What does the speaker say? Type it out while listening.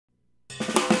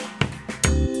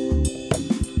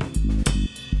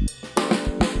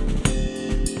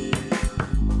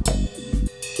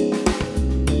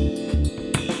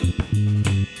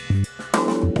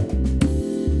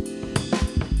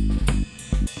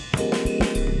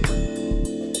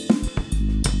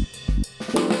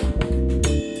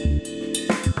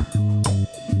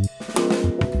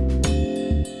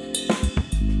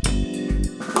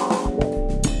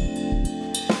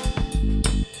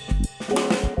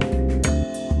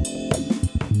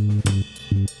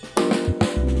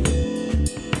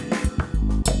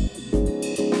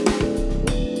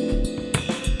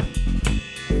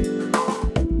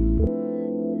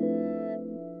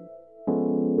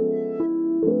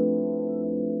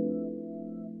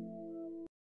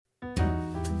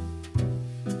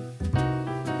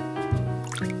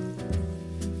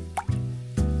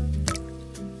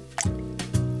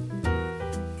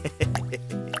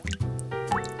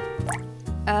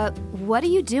What are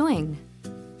you doing?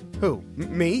 Who?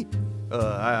 Me?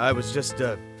 I was just,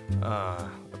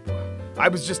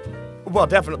 well,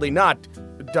 definitely not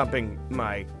dumping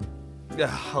my...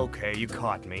 okay, you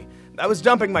caught me. I was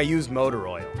dumping my used motor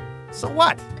oil. So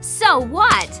what? So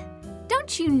what?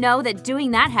 Don't you know that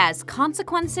doing that has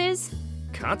consequences?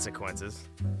 Consequences?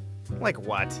 Like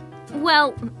what?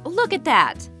 Well, look at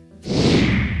that.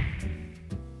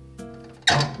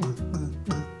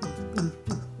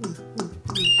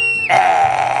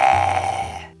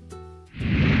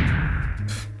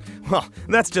 Well,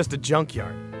 that's just a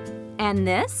junkyard. And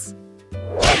this?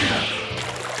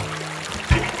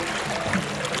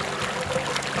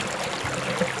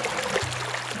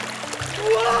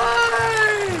 What?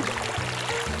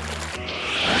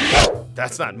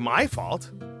 That's not my fault.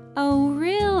 Oh,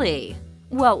 really?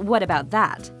 Well, what about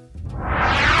that?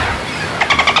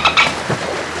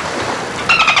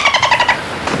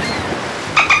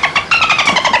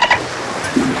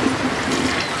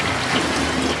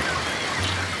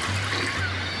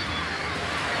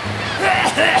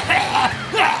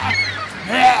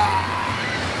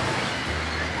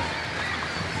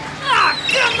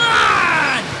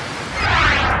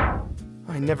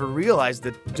 I never realized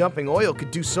that dumping oil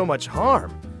could do so much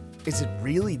harm. Is it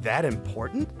really that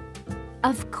important?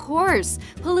 Of course.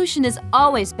 Pollution is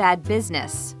always bad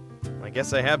business. I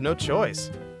guess I have no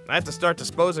choice. I have to start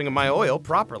disposing of my oil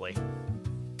properly.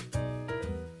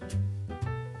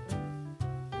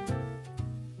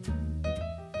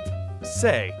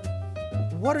 Say,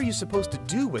 what are you supposed to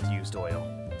do with used oil?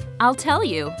 I'll tell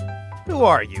you. Who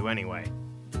are you, anyway?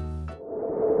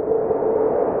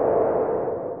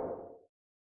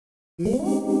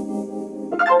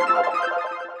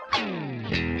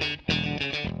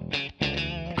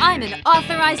 I'm an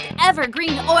authorized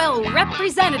Evergreen Oil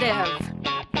representative.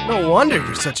 No wonder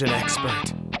you're such an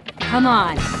expert. Come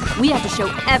on, we have to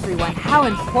show everyone how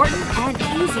important and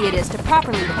easy it is to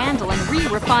properly handle and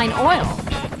re-refine oil.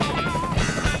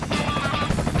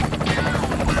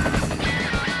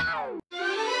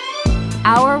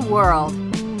 Our world.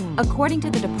 According to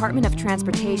the Department of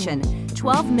Transportation,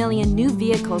 12 million new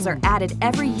vehicles are added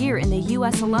every year in the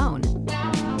U.S. alone.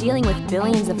 Dealing with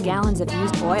billions of gallons of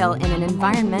used oil in an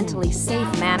environmentally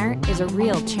safe manner is a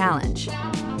real challenge.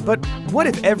 But what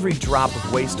if every drop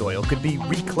of waste oil could be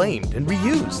reclaimed and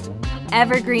reused?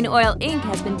 Evergreen Oil Inc.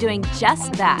 has been doing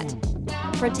just that,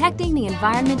 protecting the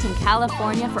environment in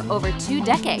California for over 2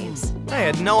 decades. I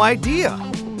had no idea.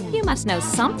 You must know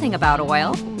something about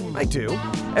oil. I do.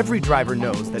 Every driver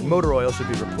knows that motor oil should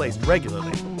be replaced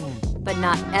regularly. But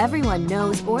not everyone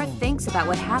knows or thinks about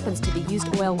what happens to the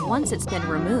used oil once it's been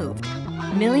removed.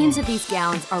 Millions of these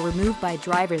gallons are removed by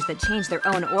drivers that change their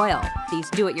own oil, these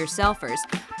do-it-yourselfers,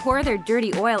 pour their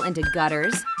dirty oil into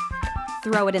gutters,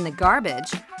 throw it in the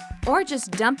garbage, or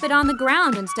just dump it on the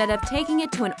ground instead of taking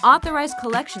it to an authorized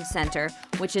collection center,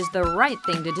 which is the right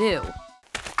thing to do.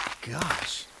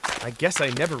 Gosh, I guess I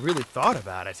never really thought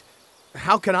about it.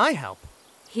 How can I help?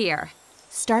 Here,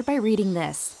 start by reading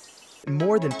this.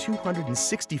 More than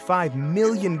 265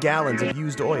 million gallons of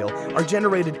used oil are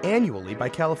generated annually by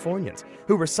Californians,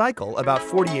 who recycle about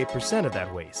 48% of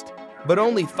that waste. But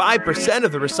only 5%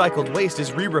 of the recycled waste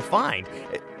is re-refined.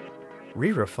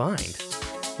 Re-refined?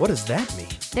 What does that mean?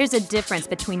 There's a difference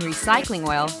between recycling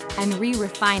oil and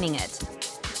re-refining it.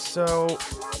 So,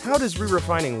 how does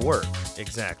re-refining work,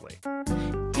 exactly?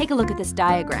 Take a look at this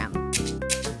diagram.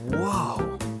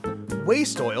 Whoa!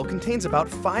 Waste oil contains about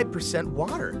 5%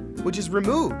 water, which is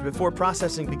removed before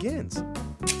processing begins.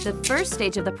 The first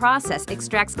stage of the process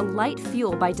extracts a light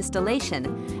fuel by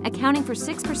distillation, accounting for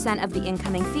 6% of the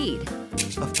incoming feed.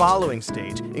 A following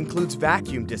stage includes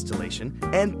vacuum distillation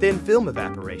and thin film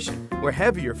evaporation, where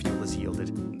heavier fuel is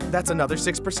yielded. That's another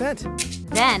 6%.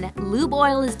 Then, lube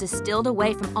oil is distilled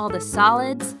away from all the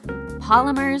solids,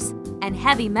 polymers, and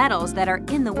heavy metals that are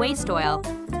in the waste oil,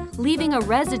 leaving a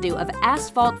residue of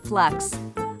asphalt flux,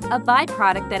 a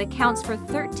byproduct that accounts for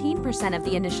 13% of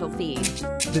the initial feed.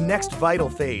 The next vital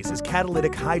phase is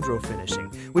catalytic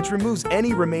hydrofinishing, which removes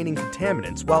any remaining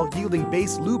contaminants while yielding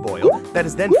base lube oil that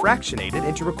is then fractionated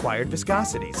into required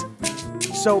viscosities.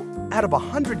 So, out of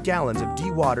 100 gallons of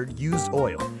dewatered used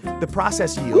oil, the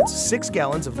process yields 6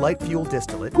 gallons of light fuel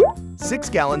distillate, 6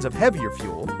 gallons of heavier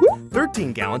fuel,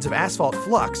 13 gallons of asphalt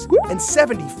flux, and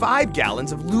 75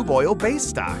 gallons of lube oil base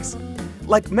stocks.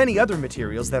 Like many other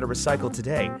materials that are recycled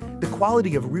today, the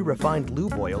quality of re-refined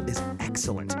lube oil is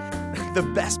excellent. The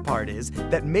best part is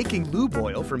that making lube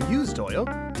oil from used oil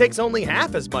takes only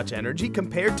half as much energy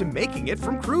compared to making it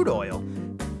from crude oil.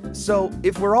 So,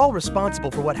 if we're all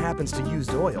responsible for what happens to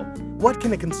used oil, what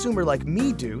can a consumer like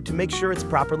me do to make sure it's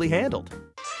properly handled?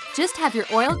 Just have your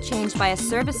oil changed by a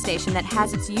service station that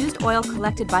has its used oil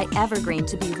collected by Evergreen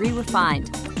to be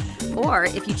re-refined. Or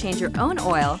if you change your own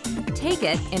oil, take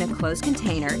it in a closed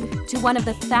container to one of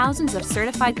the thousands of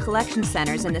certified collection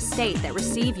centers in the state that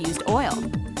receive used oil.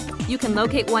 You can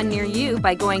locate one near you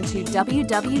by going to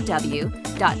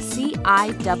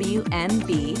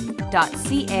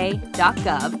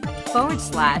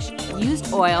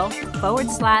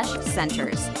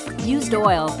www.ciwmb.ca.gov/usedoil/centers. Used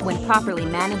oil, when properly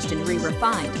managed and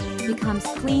re-refined, becomes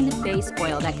clean base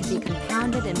oil that can be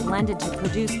compounded and blended to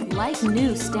produce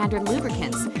like-new standard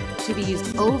lubricants to be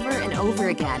used over and over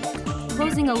again,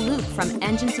 closing a loop from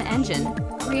engine to engine,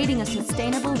 creating a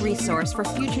sustainable resource for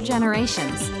future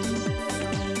generations.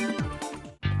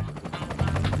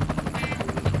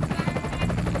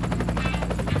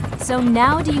 So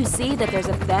now do you see that there's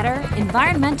a better,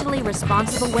 environmentally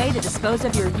responsible way to dispose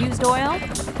of your used oil?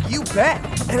 You bet!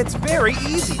 And it's very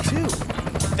easy, too.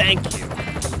 Thank you.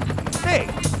 Hey,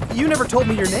 you never told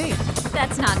me your name.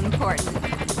 That's not important.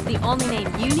 The only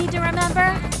name you need to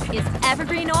remember is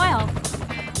Evergreen Oil.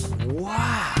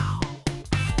 Wow!